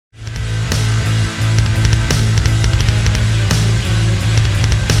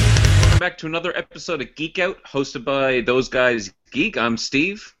to another episode of Geek Out, hosted by Those Guys Geek. I'm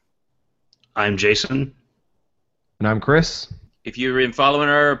Steve. I'm Jason. And I'm Chris. If you've been following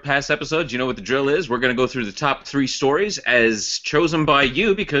our past episodes, you know what the drill is. We're going to go through the top 3 stories as chosen by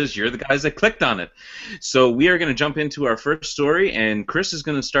you because you're the guys that clicked on it. So we are going to jump into our first story, and Chris is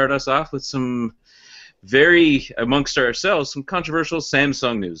going to start us off with some amongst ourselves, some controversial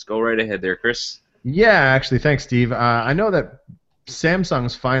Samsung news. Go right ahead there, Chris. Yeah, actually, thanks, Steve. I know that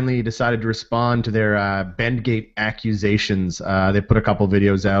Samsung's finally decided to respond to their Bendgate accusations. They put a couple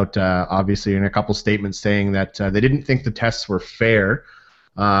videos out, obviously, and a couple statements saying that they didn't think the tests were fair.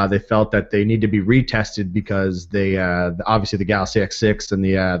 They felt that they need to be retested because they, obviously, the Galaxy S6 and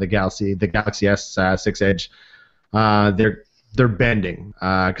the Galaxy S6 Edge, they're bending.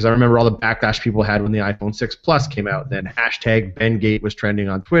 Because I remember all the backlash people had when the iPhone 6 Plus came out. Then hashtag Bendgate was trending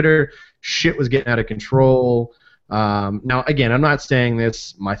on Twitter. Shit was getting out of control. Now, again, I'm not saying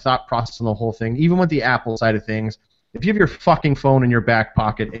this. My thought process on the whole thing, even with the Apple side of things, if you have your fucking phone in your back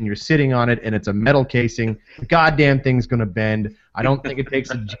pocket and you're sitting on it and it's a metal casing, the goddamn thing's going to bend. I don't think it takes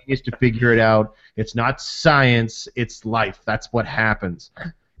a genius to figure it out. It's not science. It's life. That's what happens.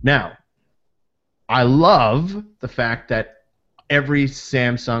 Now, I love the fact that every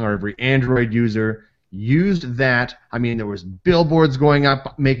Samsung or every Android user used that. I mean, there was billboards going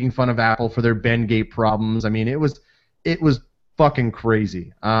up making fun of Apple for their Bendgate problems. I mean, it was fucking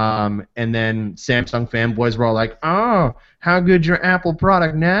crazy. And then Samsung fanboys were all like, "Oh, how good's your Apple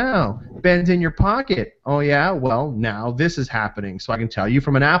product now? Bends in your pocket." Oh yeah, well now this is happening. So I can tell you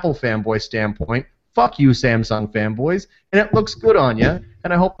from an Apple fanboy standpoint, fuck you, Samsung fanboys, and it looks good on you.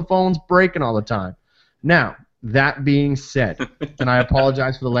 And I hope the phone's breaking all the time. Now, that being said, and I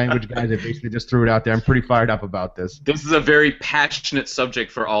apologize for the language, guys. I basically just threw it out there. I'm pretty fired up about this. This is a very passionate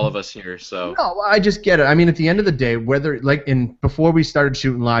subject for all of us here. So no, I just get it. I mean, at the end of the day, before we started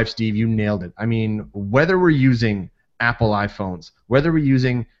shooting live, Steve, you nailed it. I mean, whether we're using Apple iPhones, whether we're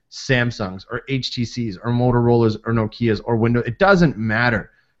using Samsungs or HTCs or Motorola's or Nokia's or Windows, it doesn't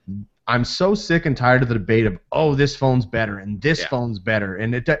matter. I'm so sick and tired of the debate of, oh, this phone's better and this phone's better,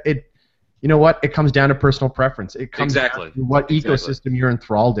 and it. You know what? It comes down to personal preference. It comes down to what ecosystem you're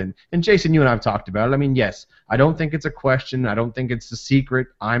enthralled in. And Jason, you and I have talked about it. I mean, yes, I don't think it's a question. I don't think it's a secret.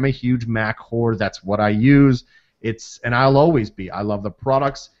 I'm a huge Mac whore. That's what I use. And I'll always be. I love the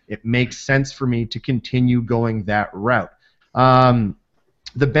products. It makes sense for me to continue going that route. The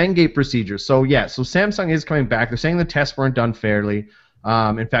Bendgate procedure. So Samsung is coming back. They're saying the tests weren't done fairly.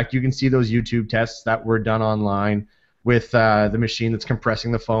 In fact, you can see those YouTube tests that were done online with the machine that's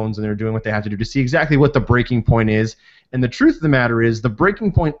compressing the phones, and they're doing what they have to do to see exactly what the breaking point is. And the truth of the matter is the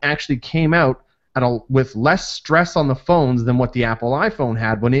breaking point actually came out with less stress on the phones than what the Apple iPhone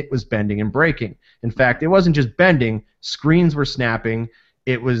had when it was bending and breaking. In fact, it wasn't just bending. Screens were snapping.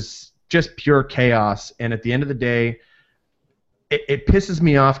 It was just pure chaos. And at the end of the day, it pisses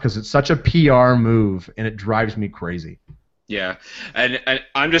me off because it's such a PR move, and it drives me crazy. Yeah, and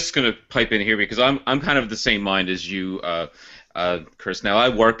I'm just going to pipe in here because I'm kind of the same mind as you, Chris. Now, I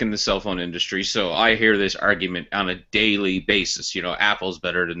work in the cell phone industry, so I hear this argument on a daily basis. You know, Apple's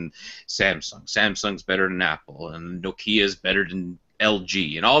better than Samsung, Samsung's better than Apple, and Nokia's better than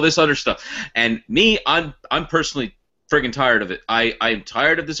LG, and all this other stuff. And me, I'm personally friggin' tired of it. I'm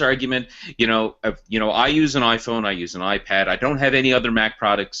tired of this argument. I use an iPhone, I use an iPad. I don't have any other Mac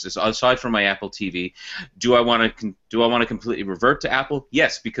products aside from my Apple TV. Do I want to completely revert to Apple?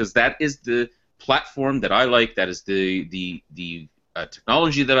 Yes, because that is the platform that I like. That is the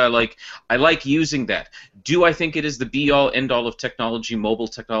technology that I like. I like using that. Do I think it is the be-all, end-all of technology, mobile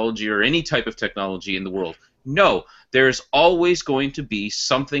technology, or any type of technology in the world? No, there's always going to be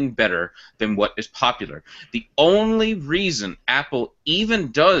something better than what is popular. The only reason Apple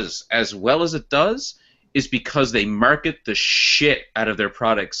even does as well as it does is because they market the shit out of their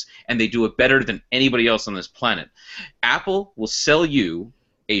products, and they do it better than anybody else on this planet. Apple will sell you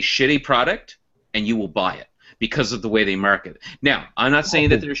a shitty product, and you will buy it because of the way they market it. Now, I'm not saying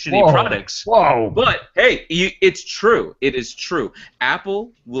that they're shitty products, but hey, it's true. It is true.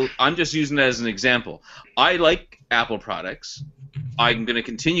 Apple will. I'm just using that as an example. I like Apple products. I'm going to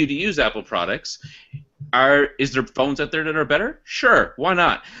continue to use Apple products. Is there phones out there that are better? Sure, why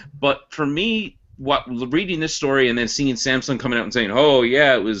not? But for me, reading this story and then seeing Samsung coming out and saying, "Oh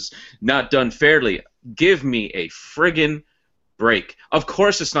yeah, it was not done fairly," give me a friggin' break. Of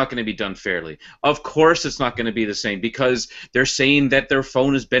course it's not going to be done fairly. Of course it's not going to be the same because they're saying that their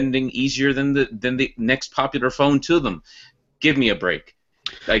phone is bending easier than the next popular phone to them. Give me a break.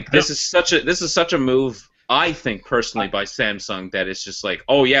 Like this is such a move, I think personally, by Samsung, that it's just like,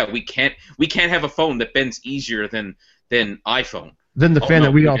 oh yeah, we can't have a phone that bends easier than iPhone. than the Oh, fan no,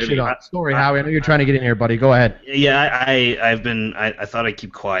 that we all maybe. shit on. Sorry, Howie. I know you're trying to get in here, buddy. Go ahead. Yeah, I thought I'd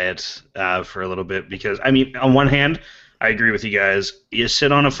keep quiet for a little bit because I mean, on one hand, I agree with you guys. You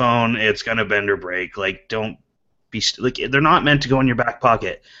sit on a phone, it's gonna bend or break. Like, don't be like they're not meant to go in your back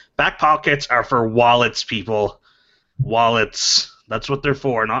pocket. Back pockets are for wallets, people. Wallets. That's what they're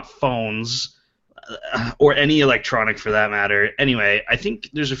for, not phones or any electronic for that matter. Anyway, I think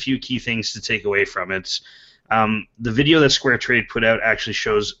there's a few key things to take away from it. The video that Square Trade put out actually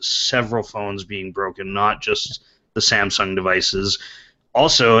shows several phones being broken, not just the Samsung devices.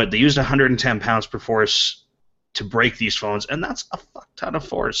 Also, they used 110 pounds per force to break these phones, and that's a fuck ton of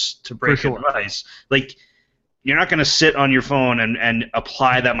force to break a device. Like, you're not going to sit on your phone and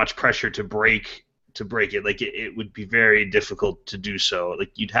apply that much pressure to break it. Like, it would be very difficult to do so.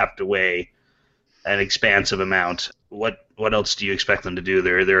 Like, you'd have to weigh an expansive amount. What else do you expect them to do?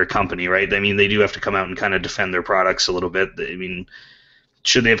 They're a company, right? I mean, they do have to come out and kind of defend their products a little bit. I mean,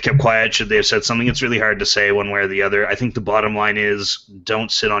 should they have kept quiet? Should they have said something? It's really hard to say one way or the other. I think the bottom line is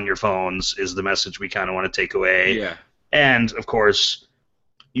don't sit on your phones is the message we kind of want to take away. Yeah. And, of course,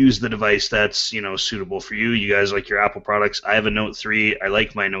 use the device that's, suitable for you. You guys like your Apple products. I have a Note 3. I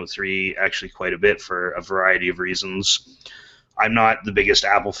like my Note 3 actually quite a bit for a variety of reasons. I'm not the biggest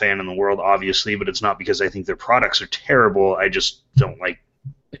Apple fan in the world, obviously, but it's not because I think their products are terrible. I just don't like.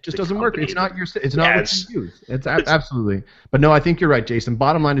 It just doesn't work. It's not It's not what you use. It's absolutely. But no, I think you're right, Jason.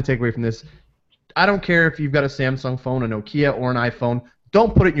 Bottom line to take away from this, I don't care if you've got a Samsung phone, a Nokia, or an iPhone.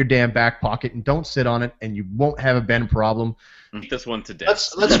 Don't put it in your damn back pocket and don't sit on it, and you won't have a bend problem. This one to death.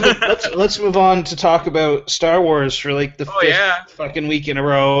 Let's move on to talk about Star Wars for like the fifth fucking week in a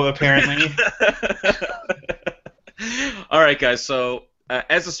row, apparently. All right, guys. So,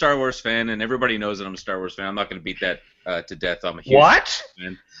 as a Star Wars fan, and everybody knows that I'm a Star Wars fan, I'm not going to beat that to death. I'm a huge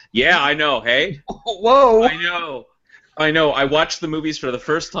fan. Yeah, I know. Hey. Whoa. I know. I watched the movies for the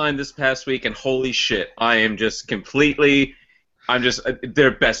first time this past week, and holy shit, I am just completely. I'm just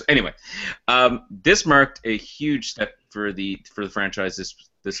they're best. Anyway, this marked a huge step for the franchise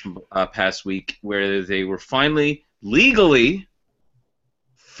this past week, where they were finally legally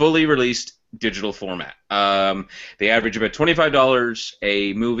fully released digital format. They average about $25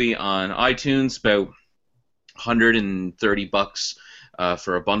 a movie on iTunes, about $130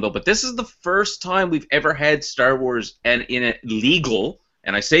 for a bundle. But this is the first time we've ever had Star Wars and in it legal,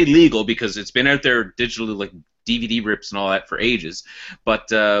 and I say legal because it's been out there digitally, like DVD rips and all that for ages.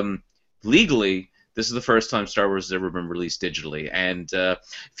 But legally, this is the first time Star Wars has ever been released digitally, and a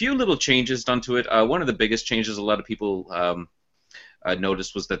few little changes done to it. One of the biggest changes a lot of people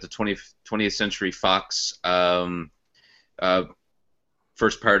noticed was that the 20th Century Fox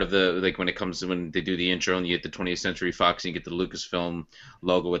first part of the, like when they do the intro and you get the 20th Century Fox and you get the Lucasfilm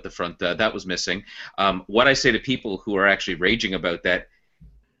logo at the front, that was missing. What I say to people who are actually raging about that,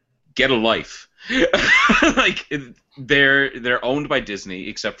 get a life. Like they're owned by Disney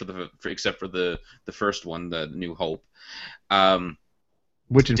except for the first one, the New Hope.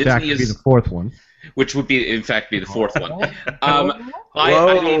 Which in fact would be the fourth one. Which would be in fact be the fourth one. I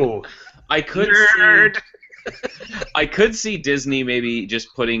could Nerd. I could see Disney maybe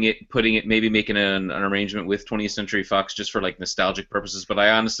just putting it maybe making an arrangement with 20th Century Fox just for like nostalgic purposes, but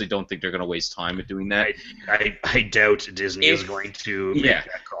I honestly don't think they're going to waste time at doing that. I doubt Disney is going to make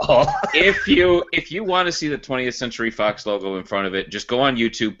that call. If you want to see the 20th Century Fox logo in front of it, just go on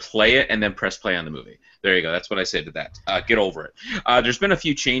YouTube, play it, and then press play on the movie. There you go. That's what I say to that. Get over it. There's been a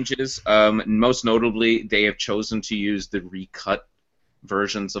few changes. Most notably, they have chosen to use the recut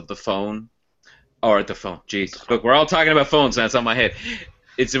versions of the phone. Or the phone. Jeez. Look, we're all talking about phones now. It's on my head.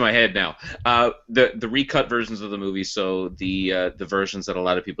 It's in my head now. The recut versions of the movie, so the versions that a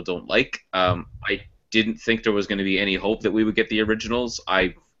lot of people don't like. I didn't think there was going to be any hope that we would get the originals.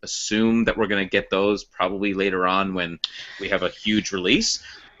 I assume that we're going to get those probably later on when we have a huge release.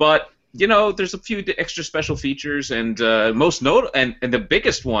 But there's a few extra special features, and and the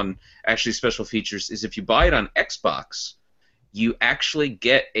biggest one, actually, special features, is if you buy it on Xbox, you actually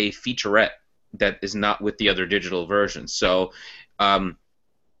get a featurette that is not with the other digital versions. So,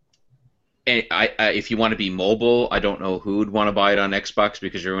 if you want to be mobile, I don't know who would want to buy it on Xbox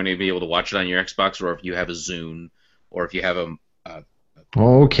because you're going to be able to watch it on your Xbox, or if you have a Zune, or if you have a.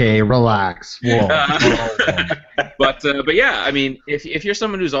 Okay, relax. Whoa. But yeah, I mean, if you're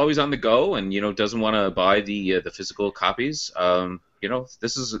someone who's always on the go and doesn't want to buy the physical copies,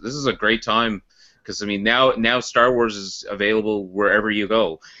 this is a great time because I mean now Star Wars is available wherever you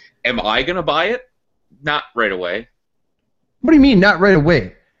go. Am I going to buy it? Not right away. What do you mean, not right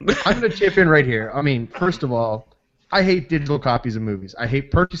away? I'm going to chip in right here. I mean, first of all, I hate digital copies of movies. I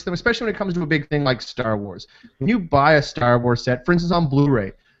hate purchasing them, especially when it comes to a big thing like Star Wars. When you buy a Star Wars set, for instance on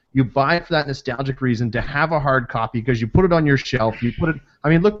Blu-ray, you buy it for that nostalgic reason to have a hard copy because you put it on your shelf. You put it. I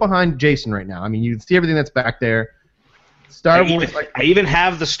mean, look behind Jason right now. I mean, you see everything that's back there. Star Wars. I even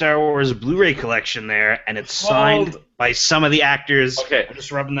have the Star Wars Blu-ray collection there, and it's signed by some of the actors. Okay, I'm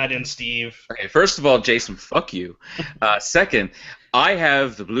just rubbing that in, Steve. Okay, first of all, Jason, fuck you. Second, I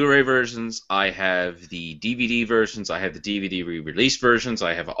have the Blu-ray versions, I have the DVD versions, I have the DVD re-release versions,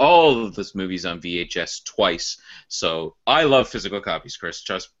 I have all of those movies on VHS twice. So I love physical copies, Chris.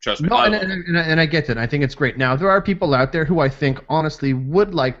 Trust me. No, and I get it. I think it's great. Now, there are people out there who I think honestly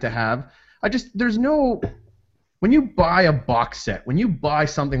would like to have. There's no. When you buy a box set, when you buy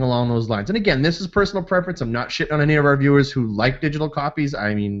something along those lines, and again, this is personal preference. I'm not shitting on any of our viewers who like digital copies.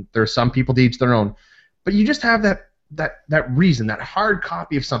 I mean, there are some people to each their own. But you just have that reason, that hard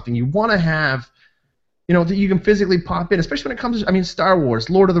copy of something you want to have, that you can physically pop in, especially when it comes to, Star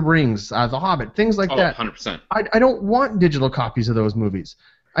Wars, Lord of the Rings, The Hobbit, things like that. 100%. I don't want digital copies of those movies.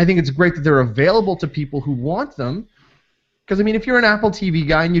 I think it's great that they're available to people who want them. Because, if you're an Apple TV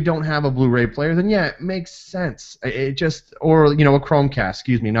guy and you don't have a Blu-ray player, then yeah, it makes sense. Or, a Chromecast,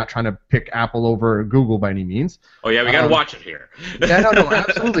 excuse me, not trying to pick Apple over Google by any means. Oh, yeah, we got to watch it here. Yeah, no,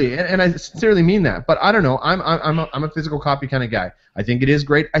 absolutely. And I sincerely mean that. But I don't know. I'm a physical copy kind of guy. I think it is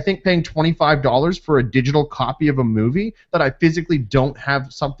great. I think paying $25 for a digital copy of a movie that I physically don't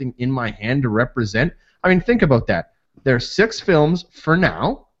have something in my hand to represent. Think about that. There are 6 films for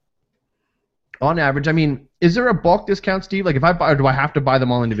now. On average, is there a bulk discount, Steve? Like, if I buy, or do I have to buy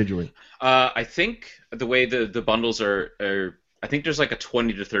them all individually? I think the way the bundles are, I think there's like a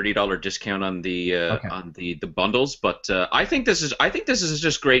 $20 to $30 discount on the bundles. But I think this is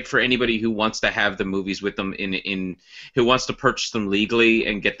just great for anybody who wants to have the movies with them who wants to purchase them legally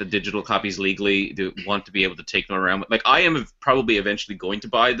and get the digital copies legally. To want to be able to take them around. Like, I am probably eventually going to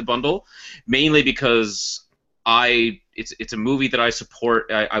buy the bundle, mainly because it's a movie that I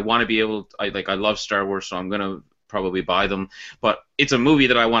support. I want to be able. I love Star Wars, so I'm gonna probably buy them. But it's a movie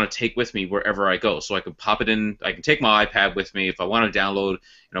that I want to take with me wherever I go, so I can pop it in. I can take my iPad with me if I want to download.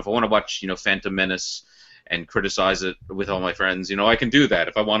 If I want to watch, Phantom Menace and criticize it with all my friends. I can do that.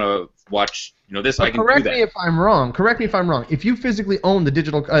 If I want to watch, this, I can do that. Correct me if I'm wrong. If you physically own the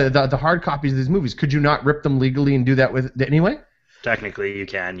digital, the hard copies of these movies, could you not rip them legally and do that with anyway? Technically, you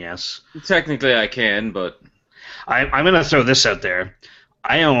can. Yes. Technically, I can, but. I'm going to throw this out there.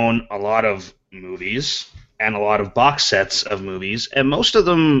 I own a lot of movies and a lot of box sets of movies, and most of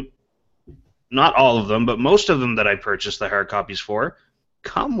them, not all of them, but most of them that I purchased the hard copies for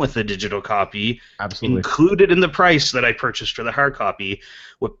come with a digital copy included in the price that I purchased for the hard copy.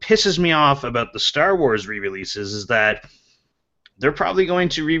 What pisses me off about the Star Wars re-releases is that they're probably going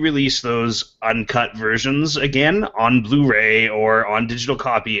to re-release those uncut versions again on Blu-ray or on digital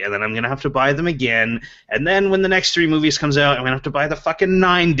copy, and then I'm going to have to buy them again. And then when the next 3 movies comes out, I'm going to have to buy the fucking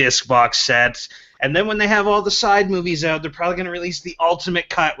 9-disc box set. And then when they have all the side movies out, they're probably going to release the ultimate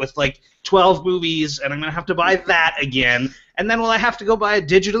cut with like 12 movies, and I'm going to have to buy that again. And then will I have to go buy it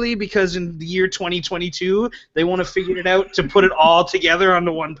digitally because in the year 2022 they want to figure it out to put it all together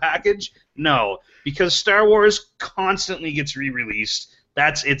onto one package? No, because Star Wars constantly gets re-released.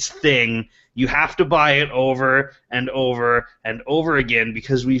 That's its thing. You have to buy it over and over and over again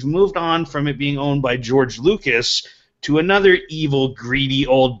because we've moved on from it being owned by George Lucas to another evil, greedy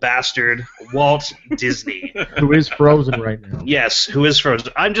old bastard, Walt Disney. Who is frozen right now. Yes, who is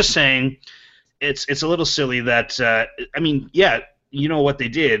frozen. I'm just saying it's a little silly that, you know what they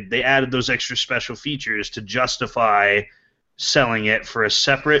did? They added those extra special features to justify selling it for a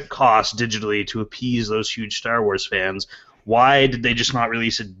separate cost digitally to appease those huge Star Wars fans. Why did they just not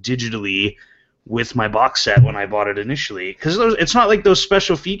release it digitally with my box set when I bought it initially? Because it's not like those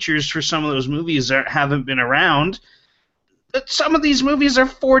special features for some of those movies haven't been around. Some of these movies are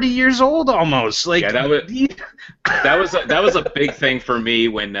 40 years old almost. Like, yeah, that was a big thing for me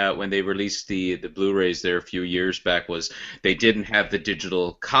when they released the Blu-rays there a few years back. Was they didn't have the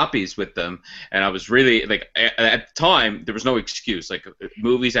digital copies with them, and I was really like, at the time there was no excuse. Like,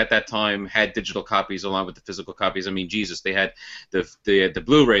 movies at that time had digital copies along with the physical copies. I mean, Jesus, they had the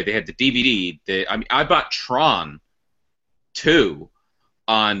Blu-ray, they had the DVD. I bought Tron 2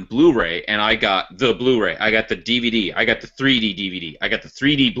 on Blu-ray, and I got the Blu-ray, I got the DVD, I got the 3D DVD, I got the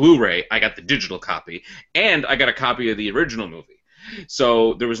 3D Blu-ray, I got the digital copy, and I got a copy of the original movie.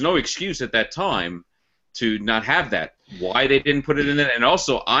 So there was no excuse at that time to not have that. Why they didn't put it in it, and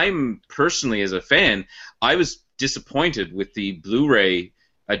also I'm personally, as a fan, I was disappointed with the Blu-ray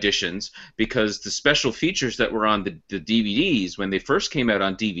editions because the special features that were on the DVDs when they first came out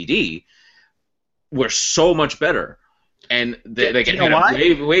on DVD, were so much better. And they can have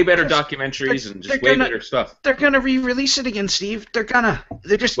way better documentaries and just way better stuff. They're gonna re-release it again, Steve. They're going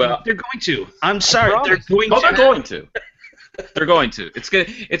to. I'm sorry, they're going to. They're going to. They're going to.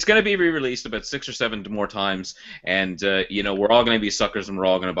 It's gonna be re-released about 6 or 7 more times, and we're all gonna be suckers, and we're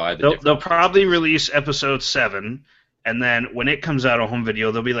all gonna buy the. They'll probably release episode 7. And then when it comes out on home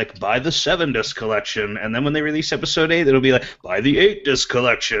video, they'll be like, buy the 7-disc collection. And then when they release episode 8, it'll be like, buy the 8-disc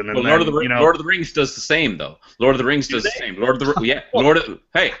collection. And Lord of the Rings does the same, though. Lord of the Rings does the same. Lord of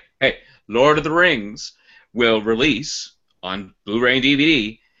the Rings will release on Blu-ray and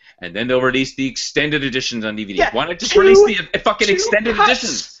DVD, and then they'll release the extended editions on DVD. Yeah, why not just release the fucking extended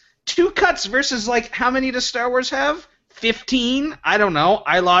editions? 2 cuts versus, how many does Star Wars have? 15? I don't know.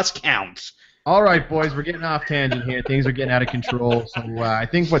 I lost count. All right, boys, we're getting off tangent here. Things are getting out of control. So I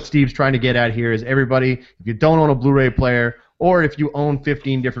think what Steve's trying to get at here is everybody, if you don't own a Blu-ray player, or if you own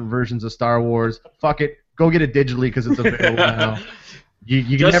 15 different versions of Star Wars, fuck it, go get it digitally because it's available now.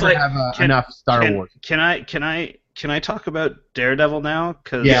 You can never have enough Star Wars. Can I talk about Daredevil now?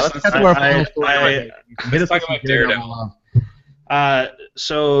 Let's get to our final story. Let's talk about Daredevil.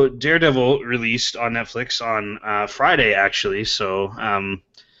 So Daredevil released on Netflix on Friday, actually. So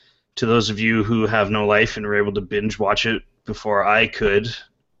to those of you who have no life and were able to binge watch it before I could,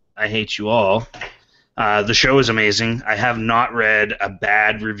 I hate you all. The show is amazing. I have not read a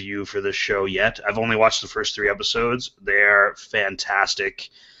bad review for this show yet. I've only watched the first 3 episodes. They are fantastic.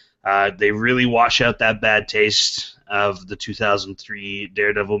 They really wash out that bad taste of the 2003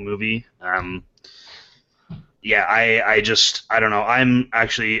 Daredevil movie. I don't know. I'm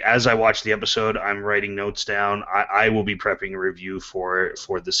actually, as I watch the episode, I'm writing notes down. I will be prepping a review for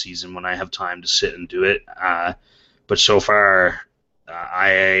the season when I have time to sit and do it. But so far,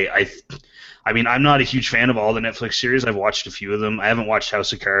 I mean, I'm not a huge fan of all the Netflix series. I've watched a few of them. I haven't watched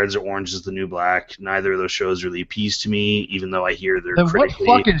House of Cards or Orange is the New Black. Neither of those shows really appease to me, even though I hear they're critically...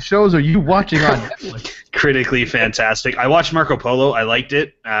 What fucking shows are you watching on Netflix? Critically fantastic. I watched Marco Polo. I liked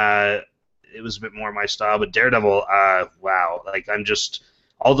it. It was a bit more my style, but Daredevil, wow! I'm just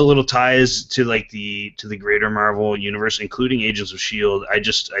all the little ties to the greater Marvel universe, including Agents of S.H.I.E.L.D.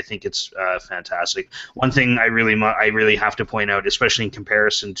 I think it's fantastic. One thing I really have to point out, especially in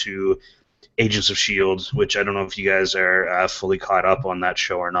comparison to Agents of S.H.I.E.L.D., which I don't know if you guys are fully caught up on that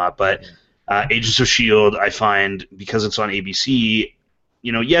show or not, but Agents of S.H.I.E.L.D. I find, because it's on ABC,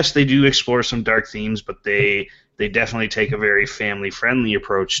 yes, they do explore some dark themes, but they definitely take a very family-friendly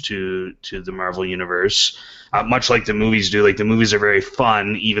approach to the Marvel Universe, much like the movies do. The movies are very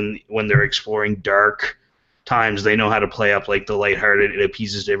fun, even when they're exploring dark times. They know how to play up the lighthearted. It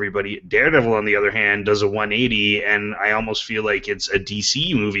appeases to everybody. Daredevil, on the other hand, does a 180, and I almost feel like it's a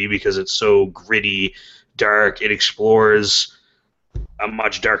DC movie because it's so gritty, dark. It explores a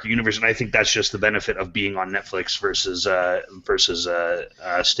much darker universe, and I think that's just the benefit of being on Netflix versus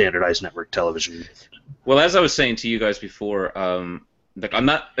standardized network television. Well, as I was saying to you guys before, I'm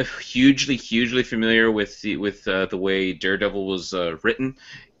not hugely familiar with the way Daredevil was written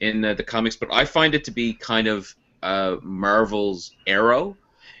in the comics, but I find it to be kind of Marvel's Arrow.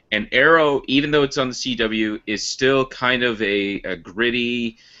 And Arrow, even though it's on the CW, is still kind of a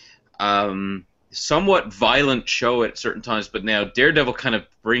gritty, somewhat violent show at certain times. But now Daredevil kind of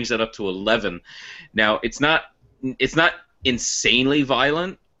brings that up to 11. Now it's not insanely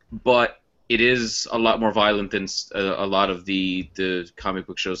violent, but it is a lot more violent than a lot of the comic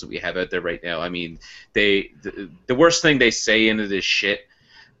book shows that we have out there right now. I mean, the worst thing they say into this shit,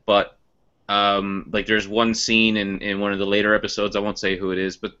 but there's one scene in one of the later episodes, I won't say who it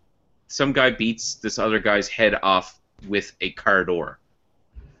is, but some guy beats this other guy's head off with a car door.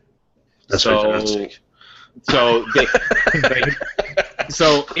 That's fantastic. So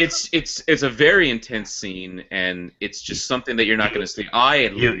it's a very intense scene, and it's just something that you're not going to see. I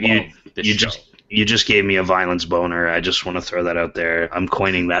love this show. You just gave me a violence boner. I just want to throw that out there. I'm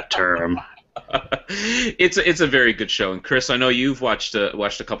coining that term. It's a very good show, and Chris, I know you've watched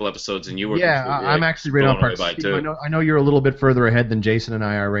a couple episodes, and you were I'm actually right on par. I know you're a little bit further ahead than Jason and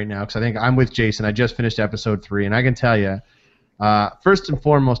I are right now, because I think I'm with Jason. I just finished episode 3, and I can tell you. First and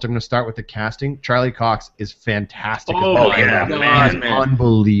foremost, I'm going to start with the casting. Charlie Cox is fantastic. Oh, my God, man.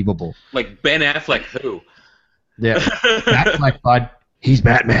 Unbelievable. Like Ben Affleck, who? Yeah, Affleck, bud. He's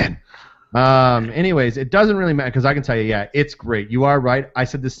Batman. Anyways, it doesn't really matter, because I can tell you, yeah, it's great. You are right. I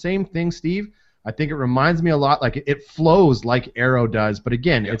said the same thing, Steve. I think it reminds me a lot, it flows like Arrow does, but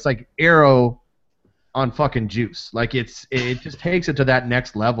again, it's like Arrow on fucking juice. It just takes it to that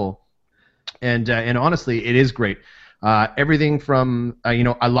next level, and honestly, it is great. Everything from,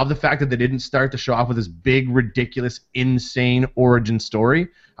 I love the fact that they didn't start the show off with this big, ridiculous, insane origin story.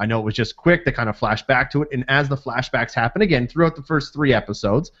 I know it was just quick. They kind of flash back to it. And as the flashbacks happen, again, throughout the first 3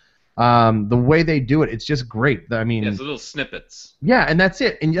 episodes, the way they do it, it's just great. I mean, it's little snippets. Yeah, and that's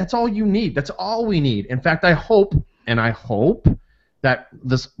it. And that's all you need. That's all we need. In fact, I hope that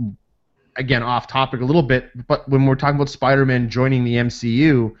this, again, off topic a little bit, but when we're talking about Spider-Man joining the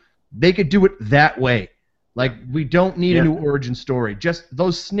MCU, they could do it that way. Like, we don't need a new origin story. Just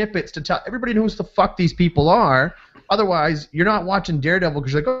those snippets to tell everybody knows who the fuck these people are. Otherwise, you're not watching Daredevil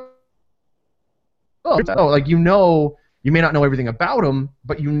because you're like, like, you may not know everything about him,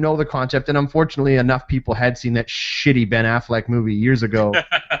 but you know the concept. And unfortunately, enough people had seen that shitty Ben Affleck movie years ago,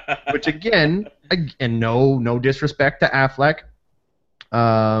 which again, no disrespect to Affleck.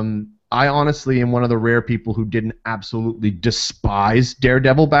 I honestly am one of the rare people who didn't absolutely despise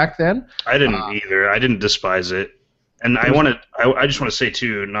Daredevil back then. I didn't either. I didn't despise it. And I just want to say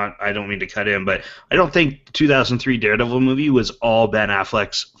too, I don't mean to cut in, but I don't think the 2003 Daredevil movie was all Ben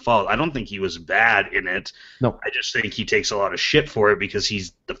Affleck's fault. I don't think he was bad in it. No. I just think he takes a lot of shit for it because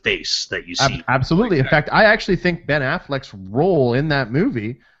he's the face that you see. Absolutely. In fact, I actually think Ben Affleck's role in that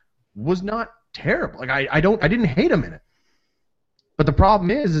movie was not terrible. Like, I didn't hate him in it. But the problem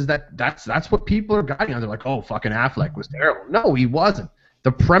is that's what people are guiding on. They're like, oh, fucking Affleck was terrible. No, he wasn't.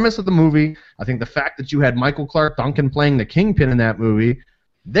 The premise of the movie, I think the fact that you had Michael Clarke Duncan playing the Kingpin in that movie,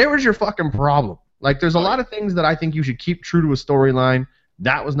 there was your fucking problem. Like, there's a lot of things that I think you should keep true to a storyline.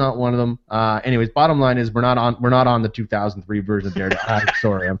 That was not one of them. Anyways, bottom line is we're not on the 2003 version of Daredevil. I'm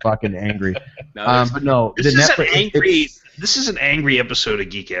sorry, I'm fucking angry. But no, this is an angry episode of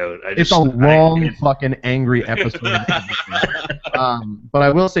Geek Out. It's a long fucking angry episode. But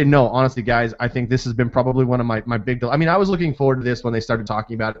I will say, no, honestly, guys, I think this has been probably one of my big. I mean, I was looking forward to this when they started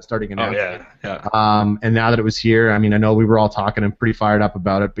talking about it, starting announcing. And now that it was here, I mean, I know we were all talking and pretty fired up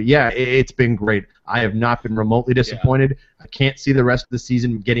about it. But yeah, it's been great. I have not been remotely disappointed. I can't see the rest of the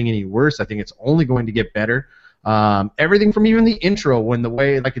season getting any worse. I think it's only going to get better. Everything from even the intro, when the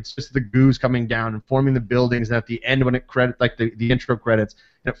way, like, it's just the goose coming down and forming the buildings, and at the end when it like the intro credits,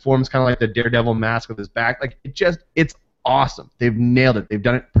 and it forms kind of like the Daredevil mask with his back. Like, it's awesome. They've nailed it. They've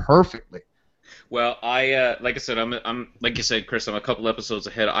done it perfectly. Well, like I said, I'm like you said, Chris, I'm a couple episodes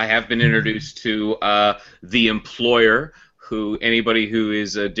ahead. I have been introduced to The Employer, who anybody who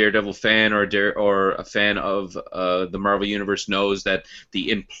is a Daredevil fan or a fan of the Marvel Universe knows that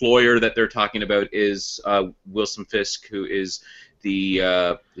the Employer that they're talking about is Wilson Fisk, who is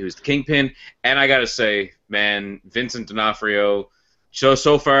the Kingpin. And I gotta say, man, Vincent D'Onofrio.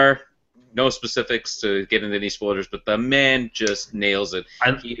 So far, no specifics to get into any spoilers, but the man just nails it.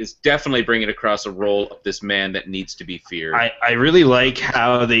 He is definitely bringing across a role of this man that needs to be feared. I really like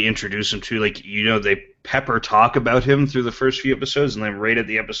how they introduce him to, like, they pepper talk about him through the first few episodes, and then right at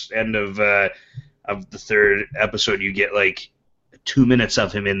the end of the 3rd episode, you get like 2 minutes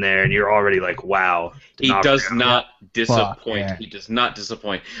of him in there, and you're already like, wow. He does not disappoint. Yeah. He does not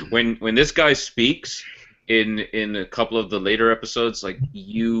disappoint. When this guy speaks in a couple of the later episodes, like,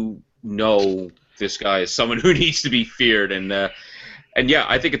 you know this guy is someone who needs to be feared, and yeah,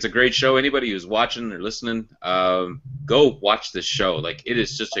 I think it's a great show. Anybody who's watching or listening, go watch this show. Like, it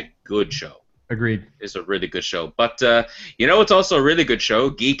is just a good show. Agreed. It's a really good show. But, it's also a really good show,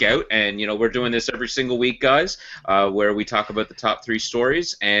 Geek Out, and, we're doing this every single week, guys, where we talk about the top 3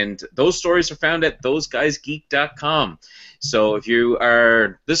 stories, and those stories are found at thoseguysgeek.com. So if you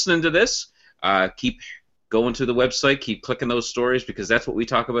are listening to this, keep going to the website, keep clicking those stories, because that's what we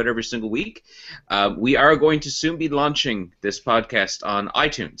talk about every single week. We are going to soon be launching this podcast on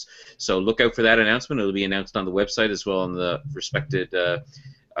iTunes, so look out for that announcement. It'll be announced on the website as well on the respected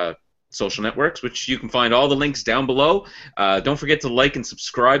social networks, which you can find all the links down below. Don't forget to like and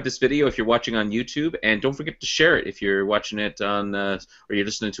subscribe this video if you're watching on YouTube, and don't forget to share it if you're watching it on or you're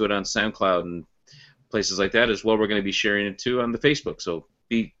listening to it on SoundCloud and places like that as well. We're going to be sharing it too on the Facebook, so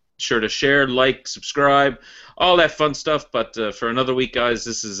be sure to share, like, subscribe, all that fun stuff. But for another week, guys,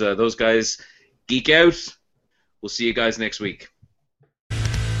 this is Those Guys Geek Out. We'll see you guys next week.